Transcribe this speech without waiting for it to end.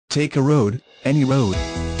Take a road, any road.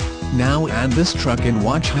 Now add this truck and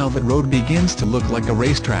watch how the road begins to look like a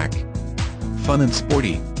racetrack. Fun and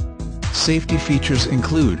sporty. Safety features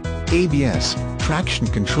include ABS, traction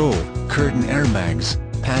control, curtain airbags,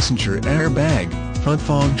 passenger airbag, front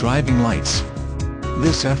fog driving lights.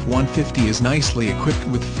 This F-150 is nicely equipped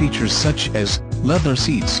with features such as leather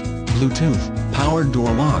seats, Bluetooth, power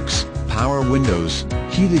door locks, power windows,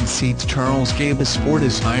 heated seats. CharlesGabusFord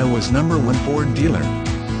is Iowa's #1 Ford dealer.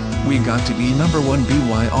 We got to be #1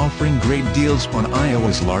 by offering great deals on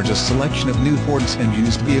Iowa's largest selection of new Fords and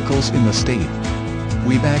used vehicles in the state.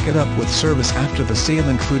 We back it up with service after the sale,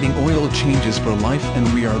 including oil changes for life,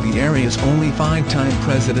 and we are the area's only 5-time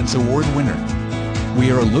President's Award winner.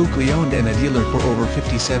 We are locally owned and a dealer for over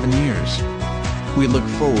 57 years. We look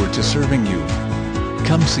forward to serving you.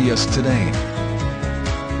 Come see us today.